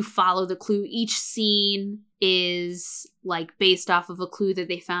 You follow the clue. Each scene is like based off of a clue that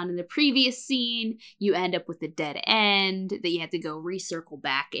they found in the previous scene. You end up with a dead end that you have to go recircle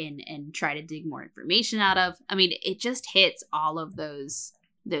back and try to dig more information out of. I mean, it just hits all of those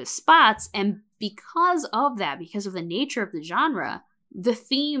spots. And because of that, because of the nature of the genre, the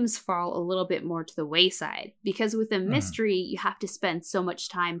themes fall a little bit more to the wayside. Because with a mystery, you have to spend so much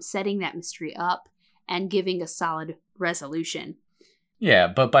time setting that mystery up and giving a solid resolution. Yeah,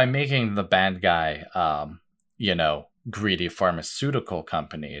 but by making the bad guy, greedy pharmaceutical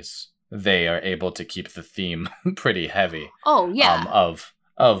companies, they are able to keep the theme pretty heavy. Oh, yeah.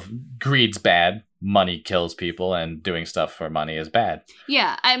 Of greed's bad, money kills people, and doing stuff for money is bad.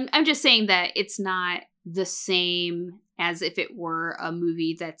 Yeah, I'm just saying that it's not the same as if it were a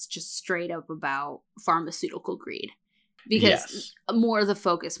movie that's just straight up about pharmaceutical greed. Because more of the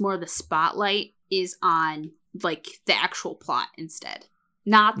focus, more of the spotlight is on like the actual plot instead.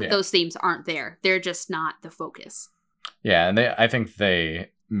 Not that those themes aren't there. They're just not the focus. Yeah, and I think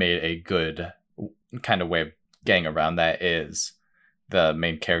they made a good kind of way of getting around that is the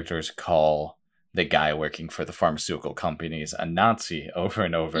main characters call the guy working for the pharmaceutical companies a Nazi over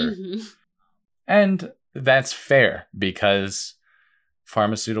and over. Mm-hmm. And that's fair because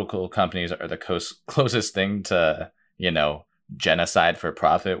pharmaceutical companies are the closest thing to, genocide for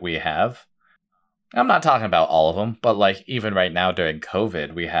profit we have. I'm not talking about all of them, but like even right now during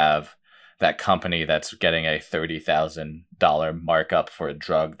COVID, we have that company that's getting a $30,000 markup for a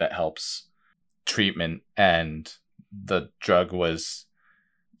drug that helps treatment, and the drug was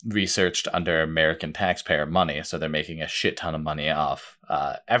researched under American taxpayer money, so they're making a shit ton of money off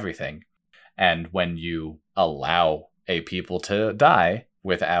everything. And when you allow a people to die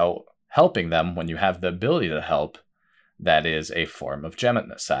without helping them, when you have the ability to help, that is a form of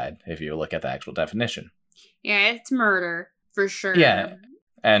genocide, if you look at the actual definition. Yeah, it's murder, for sure. Yeah,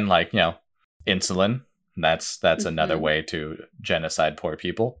 and insulin, that's another way to genocide poor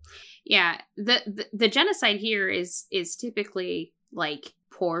people. Yeah, the genocide here is typically, like,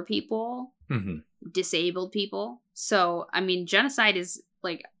 poor people, disabled people. So, I mean, genocide is,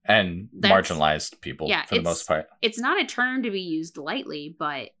 like... And marginalized people, for the most part. It's not a term to be used lightly,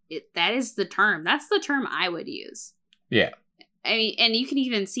 but that is the term. That's the term I would use. Yeah. I mean, and you can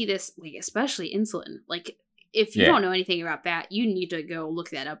even see this, like, especially insulin. Like, if you don't know anything about that, you need to go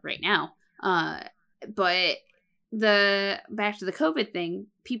look that up right now. But back to the COVID thing,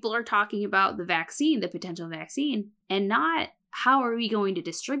 people are talking about the vaccine, the potential vaccine, and not how are we going to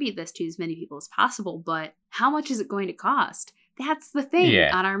distribute this to as many people as possible, but how much is it going to cost? That's the thing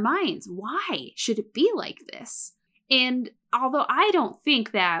on our minds. Why should it be like this? And although I don't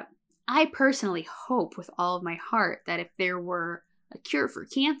think that, I personally hope with all of my heart that if there were a cure for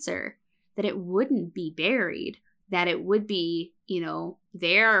cancer, that it wouldn't be buried, that it would be,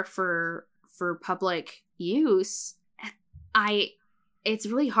 there for public use. It's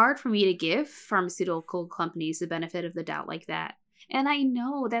really hard for me to give pharmaceutical companies the benefit of the doubt like that. And I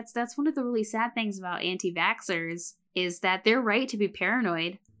know that's one of the really sad things about anti-vaxxers is that they're right to be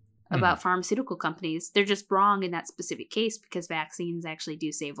paranoid about pharmaceutical companies. They're just wrong in that specific case because vaccines actually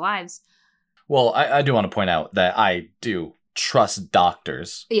do save lives. Well, I do want to point out that I do trust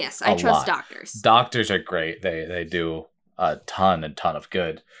doctors. Yes, I trust doctors. Doctors are great. They do a ton of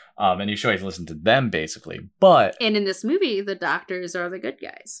good. And you should always listen to them, basically. And in this movie, the doctors are the good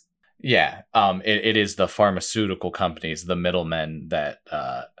guys. Yeah. It is the pharmaceutical companies, the middlemen that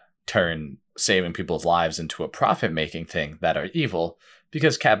turn saving people's lives into a profit-making thing that are evil,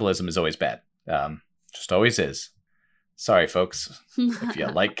 because capitalism is always bad. Just always is. Sorry, folks. If you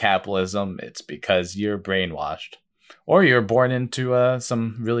like capitalism, it's because you're brainwashed. Or you're born into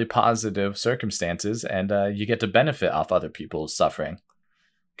some really positive circumstances, and you get to benefit off other people's suffering.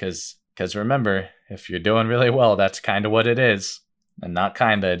 Because remember, if you're doing really well, that's kind of what it is. And not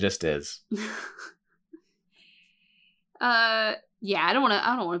kinda, it just is. Yeah, I don't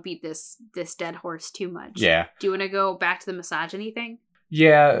want to beat this dead horse too much. Yeah. Do you want to go back to the misogyny thing?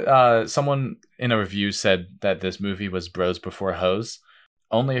 Yeah, someone in a review said that this movie was bros before hoes.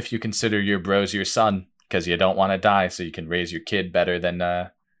 Only if you consider your bros your son, because you don't want to die, so you can raise your kid better than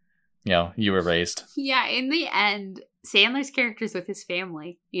you were raised. Yeah, in the end, Sandler's character's with his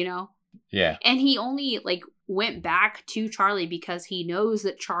family, Yeah. And he only went back to Charlie because he knows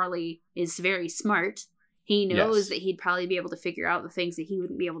that Charlie is very smart. He knows that he'd probably be able to figure out the things that he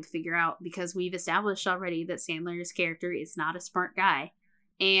wouldn't be able to figure out because we've established already that Sandler's character is not a smart guy.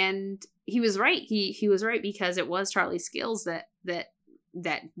 And he was right. He was right because it was Charlie's skills that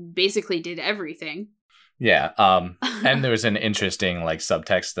basically did everything. Yeah. And there was an interesting like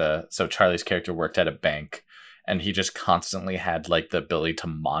subtext. So Charlie's character worked at a bank, and he just constantly had like the ability to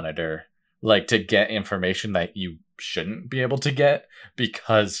monitor, like to get information that you shouldn't be able to get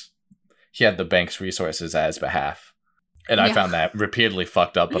because he had the bank's resources at his behalf. And I found that repeatedly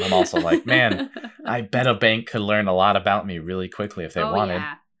fucked up, but I'm also like, man, I bet a bank could learn a lot about me really quickly if they wanted.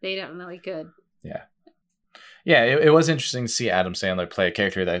 Yeah, they definitely could. Yeah. Yeah, it was interesting to see Adam Sandler play a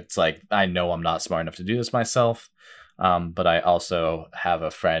character that's like, I know I'm not smart enough to do this myself, but I also have a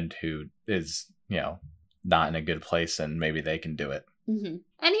friend who is, not in a good place, and maybe they can do it. Mm-hmm.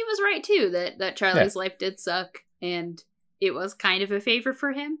 And he was right, too, that Charlie's life did suck, and it was kind of a favor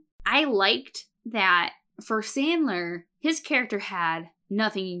for him. I liked that for Sandler, his character had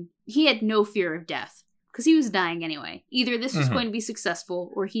nothing, he had no fear of death, because he was dying anyway. Either this was going to be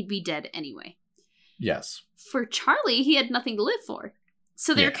successful, or he'd be dead anyway. Yes. For Charlie, he had nothing to live for.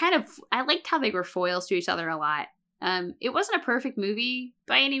 So they're kind of, I liked how they were foils to each other a lot. It wasn't a perfect movie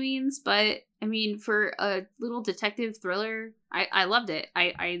by any means, but I mean, for a little detective thriller, I loved it.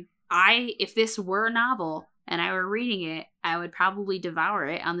 I if this were a novel and I were reading it, I would probably devour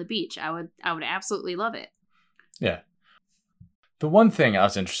it on the beach. I would absolutely love it. Yeah. The one thing I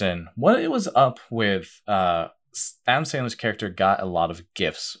was interested in, what it was up with Adam Sandler's character got a lot of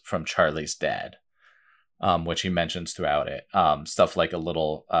gifts from Charlie's dad. Which he mentions throughout it. Stuff like a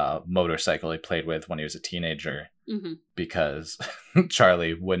little motorcycle he played with when he was a teenager, because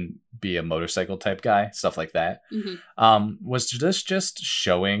Charlie wouldn't be a motorcycle type guy, stuff like that. Was this just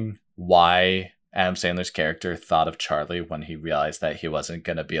showing why Adam Sandler's character thought of Charlie when he realized that he wasn't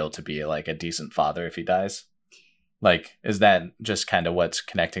going to be able to be like a decent father if he dies? Like, is that just kind of what's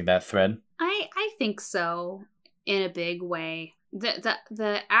connecting that thread? I think so, in a big way.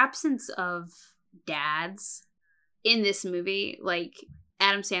 The absence of dads in this movie, like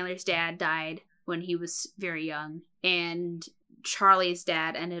Adam Sandler's dad died when he was very young, and Charlie's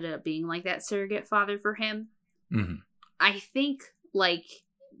dad ended up being like that surrogate father for him. I think like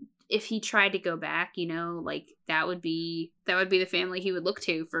if he tried to go back, like that would be the family he would look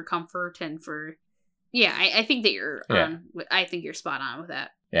to for comfort and for I think that you're I think you're spot on with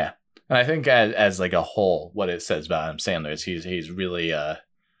that. Yeah. And I think as like a whole, what it says about Adam Sandler is he's really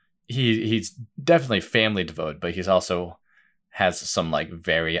he's definitely family devoted, but he's also has some like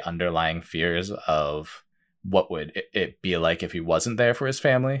very underlying fears of what would it be like if he wasn't there for his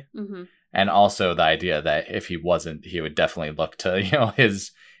family. And also the idea that if he wasn't, he would definitely look to,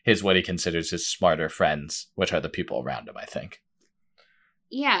 his what he considers his smarter friends, which are the people around him, I think.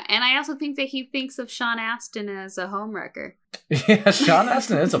 Yeah, and I also think that he thinks of Sean Astin as a homewrecker. Yeah, Sean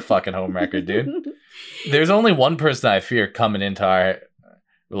Astin is a fucking homewrecker, dude. There's only one person I fear coming into our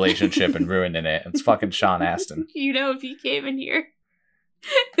relationship and ruining it. It's fucking Sean Astin. If he came in here.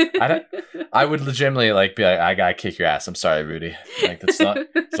 I would legitimately like be like, I gotta kick your ass. I'm sorry, Rudy. Like it's the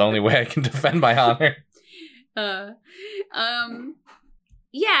only way I can defend my honor.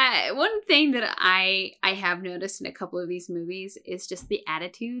 Yeah, one thing that I have noticed in a couple of these movies is just the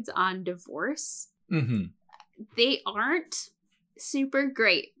attitudes on divorce. They aren't super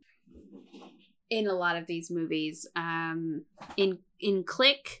great in a lot of these movies. In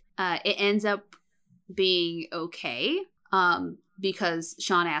Click, it ends up being okay. Because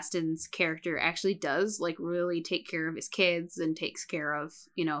Sean Astin's character actually does like really take care of his kids and takes care of,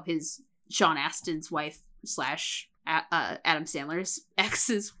 his Sean Astin's wife / Adam Sandler's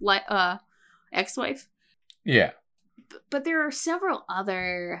ex-wife. Yeah. But there are several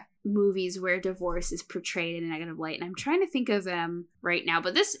other movies where divorce is portrayed in a negative light, and I'm trying to think of them right now,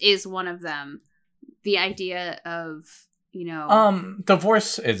 but this is one of them. The idea of,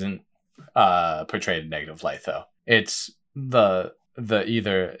 divorce isn't portrayed in negative light though. It's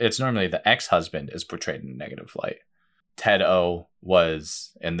it's normally the ex-husband is portrayed in a negative light. Ted O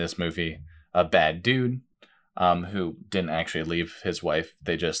was in this movie a bad dude who didn't actually leave his wife.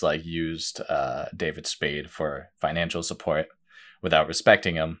 They just like used David Spade for financial support without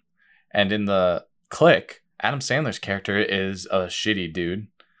respecting him. And in the Click, Adam Sandler's character is a shitty dude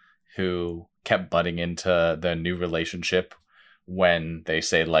who kept butting into the new relationship when they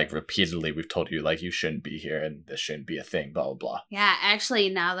say like repeatedly, we've told you like you shouldn't be here and this shouldn't be a thing, blah blah blah. Yeah, actually,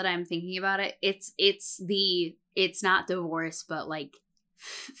 now that I'm thinking about it, it's not divorce, but like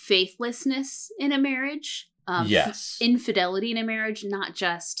faithlessness in a marriage. Yes, infidelity in a marriage, not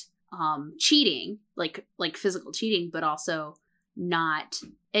just cheating, like physical cheating, but also not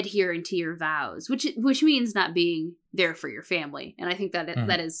adhering to your vows, which means not being there for your family. And I think that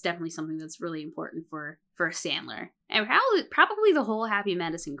that is definitely something that's really important for Sandler, and probably the whole Happy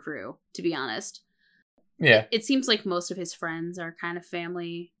Madison crew, to be honest. Yeah. It seems like most of his friends are kind of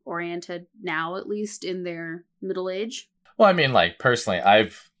family oriented now, at least in their middle age. Well, I mean, like, personally,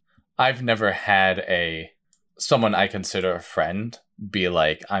 I've never had someone I consider a friend be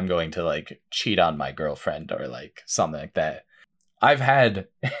like, I'm going to like cheat on my girlfriend or like something like that. I've had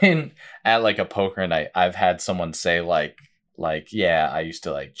at like a poker night, I've had someone say like, yeah, I used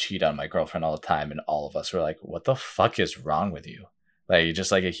to like cheat on my girlfriend all the time, and all of us were like, what the fuck is wrong with you? Like, you're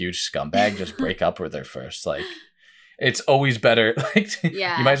just like a huge scumbag. Just break up with her first. Like, it's always better. Like,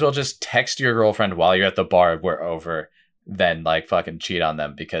 Yeah. you might as well just text your girlfriend while you're at the bar. We're over. Than like fucking cheat on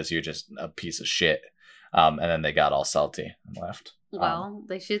them because you're just a piece of shit. And then they got all salty and left. Well,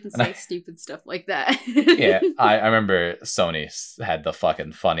 they shouldn't say stupid stuff like that. Yeah, I remember Sony had the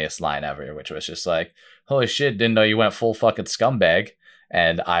fucking funniest line ever, which was just like, holy shit, didn't know you went full fucking scumbag.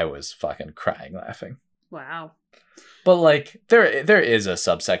 And I was fucking crying laughing. Wow. But like, there is a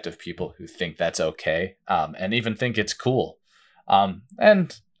subsect of people who think that's okay, and even think it's cool.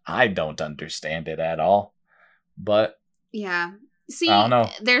 And I don't understand it at all. But yeah. See, I don't know.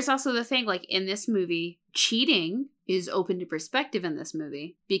 There's also the thing, like, in this movie, cheating is open to perspective in this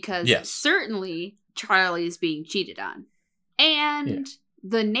movie. Because certainly Charlie is being cheated on. And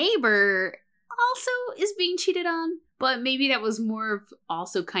the neighbor also is being cheated on. But maybe that was more of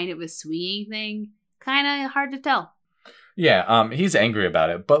also kind of a swinging thing. Kind of hard to tell. Yeah, he's angry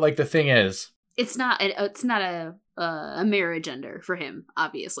about it. But like, the thing is, it's not a marriage ender for him,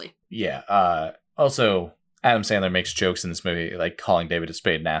 obviously. Yeah. Also, Adam Sandler makes jokes in this movie, like calling David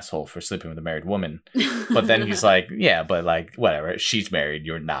Spade an asshole for sleeping with a married woman. But then he's like, yeah, but like, whatever. She's married,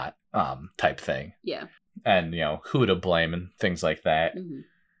 you're not, type thing. Yeah. And, who to blame and things like that.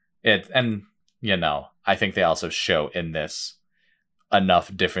 Mm-hmm. I think they also show in this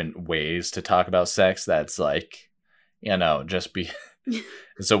enough different ways to talk about sex that's like,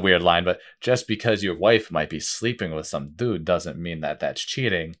 it's a weird line, but just because your wife might be sleeping with some dude doesn't mean that that's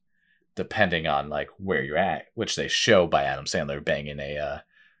cheating, depending on like where you're at, which they show by Adam Sandler banging a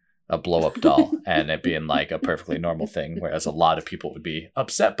blow up doll and it being like a perfectly normal thing, whereas a lot of people would be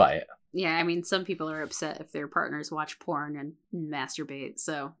upset by it. Yeah, I mean, some people are upset if their partners watch porn and masturbate,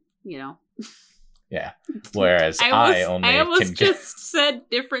 so Yeah. Whereas I almost just said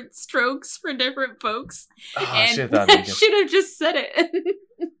different strokes for different folks. Oh, and I should have just said it.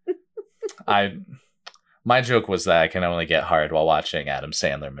 My joke was that I can only get hard while watching Adam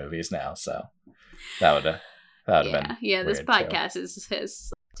Sandler movies now, so that would have been. Yeah, this podcast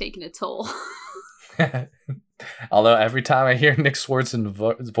has taken a toll. Although every time I hear Nick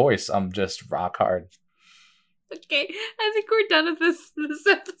Swartzen's voice, I'm just rock hard. Okay, I think we're done with this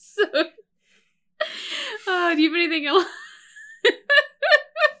episode. Do you have anything else?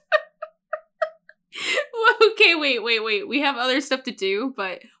 Well, okay, wait. We have other stuff to do,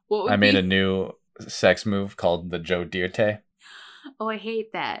 but what would I made a new sex move called the Joe Dirt. Oh, I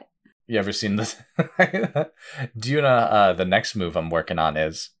hate that. You ever seen this? Do you know the next move I'm working on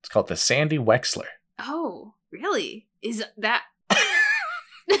is? It's called the Sandy Wexler. Oh, really? Is that...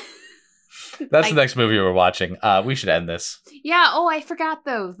 That's the next movie we're watching. We should end this. Yeah, I forgot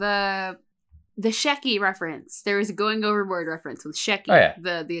though. The Shecky reference. There was a Going Overboard reference with Shecky,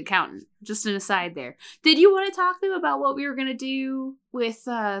 the accountant. Just an aside there. Did you want to talk to them about what we were going to do with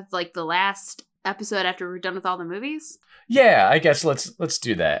like the last episode after we're done with all the movies? Yeah, I guess let's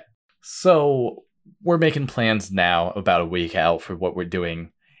do that. So we're making plans now about a week out for what we're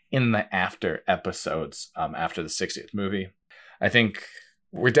doing in the after episodes after the 60th movie. I think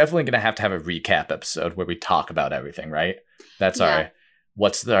we're definitely going to have a recap episode where we talk about everything, right? That's our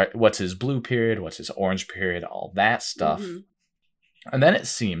what's his blue period, what's his orange period, all that stuff. Mm-hmm. And then it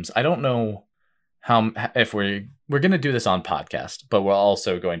seems, I don't know if we're going to do this on podcast, but we're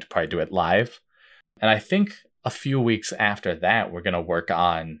also going to probably do it live. And I think a few weeks after that, we're going to work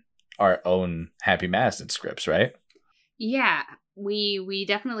on our own Happy Madison scripts, right? Yeah, we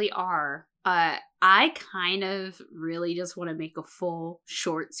definitely are. I kind of really just want to make a full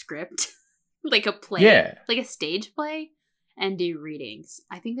short script, like a play, like a stage play, and do readings.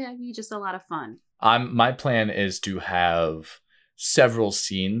 I think that'd be just a lot of fun. My plan is to have several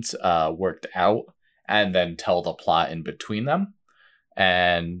scenes worked out and then tell the plot in between them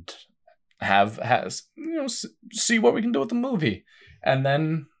and see what we can do with the movie. And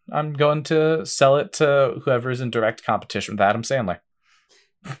then I'm going to sell it to whoever's in direct competition with Adam Sandler.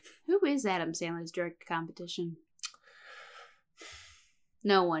 Who is Adam Sandler's direct competition?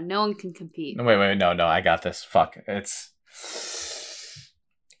 No one can compete. Wait, no, I got this. Fuck, it's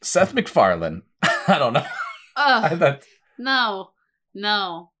Seth MacFarlane. I don't know. No.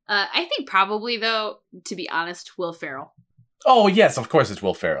 I think probably, though, to be honest, Will Ferrell. Oh, yes, of course it's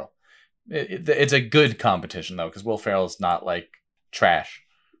Will Ferrell. It's a good competition, though, because Will Ferrell's not, like, trash.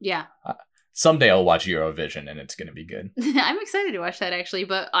 Yeah. Someday I'll watch Eurovision, and it's going to be good. I'm excited to watch that, actually,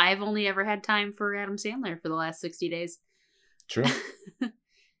 but I've only ever had time for Adam Sandler for the last 60 days. True.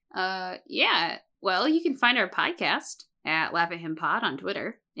 Yeah. Well, you can find our podcast at Laugh at Him Pod on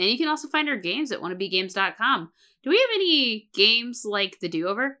Twitter. And you can also find our games at wannabegames.com. Do we have any games like The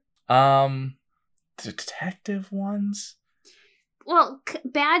Do-Over? Detective ones? Well,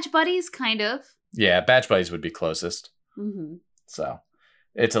 Badge Buddies, kind of. Yeah, Badge Buddies would be closest. Mm-hmm. So,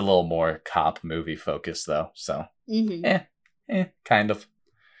 it's a little more cop movie focused, though. So, kind of.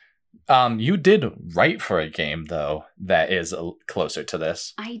 You did write for a game, though, that is closer to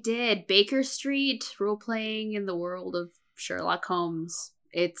this. I did. Baker Street, role-playing in the world of Sherlock Holmes.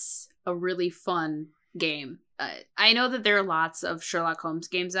 It's a really fun game. I know that there are lots of Sherlock Holmes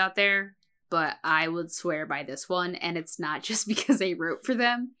games out there, but I would swear by this one, and it's not just because I wrote for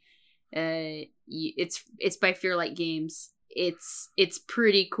them. It's by Fearlight Games. It's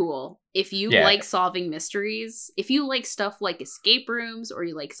pretty cool. If you like solving mysteries, if you like stuff like escape rooms, or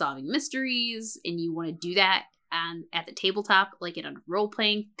you like solving mysteries, and you want to do that at the tabletop, like in a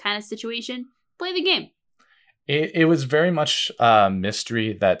role-playing kind of situation, play the game. It was very much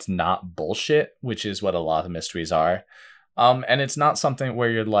mystery that's not bullshit, which is what a lot of mysteries are. And it's not something where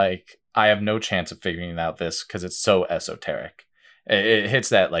you're like, I have no chance of figuring out this because it's so esoteric. It hits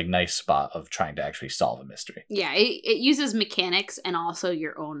that like nice spot of trying to actually solve a mystery. Yeah, it uses mechanics and also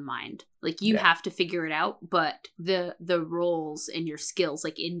your own mind. Like you have to figure it out, but the roles and your skills,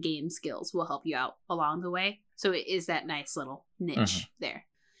 like in-game skills, will help you out along the way. So it is that nice little niche there.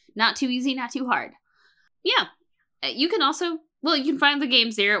 Not too easy, not too hard. Yeah. You can also, you can find the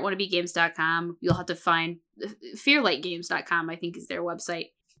games there at wannabegames.com. You'll have to find fearlightgames.com, I think is their website.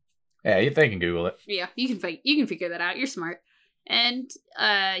 Yeah, they can Google it. Yeah, you can figure that out. You're smart. And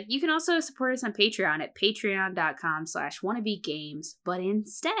you can also support us on Patreon at patreon.com/wannabegames. But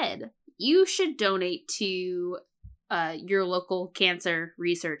instead, you should donate to your local cancer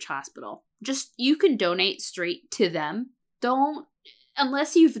research hospital. You can donate straight to them.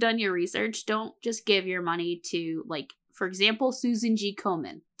 Unless you've done your research, don't just give your money to, like, for example, Susan G.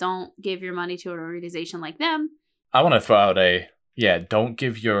 Komen. Don't give your money to an organization like them. I want to throw out don't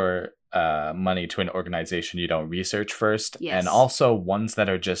give your money to an organization you don't research first. Yes. And also ones that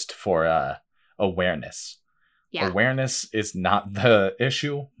are just for awareness. Yeah. Awareness is not the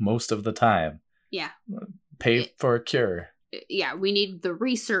issue most of the time. Yeah. Pay for a cure. Yeah, we need the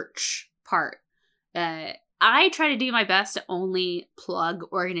research part. I try to do my best to only plug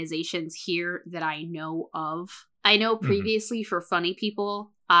organizations here that I know of. I know previously for Funny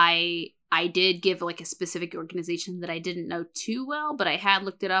People, I did give like a specific organization that I didn't know too well, but I had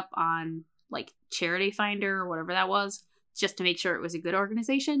looked it up on like Charity Finder or whatever that was, just to make sure it was a good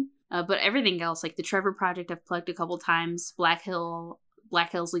organization. But everything else, like the Trevor Project, I've plugged a couple times, Black Hills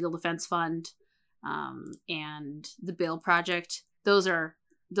Legal Defense Fund, and the Bill Project. Those are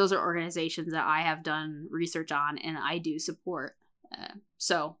organizations that I have done research on and I do support.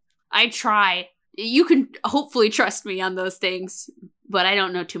 So I try. You can hopefully trust me on those things, but I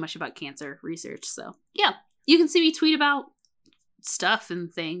don't know too much about cancer research. So yeah, you can see me tweet about stuff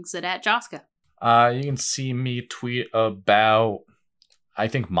and things at @Joska. You can see me tweet about, I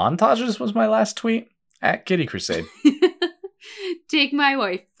think montages was my last tweet, @Kitty Crusade. Take my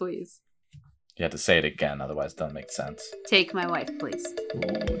wife, please. You have to say it again, otherwise it doesn't make sense. Take my wife, please.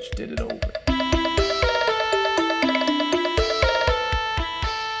 Ooh, she did it over.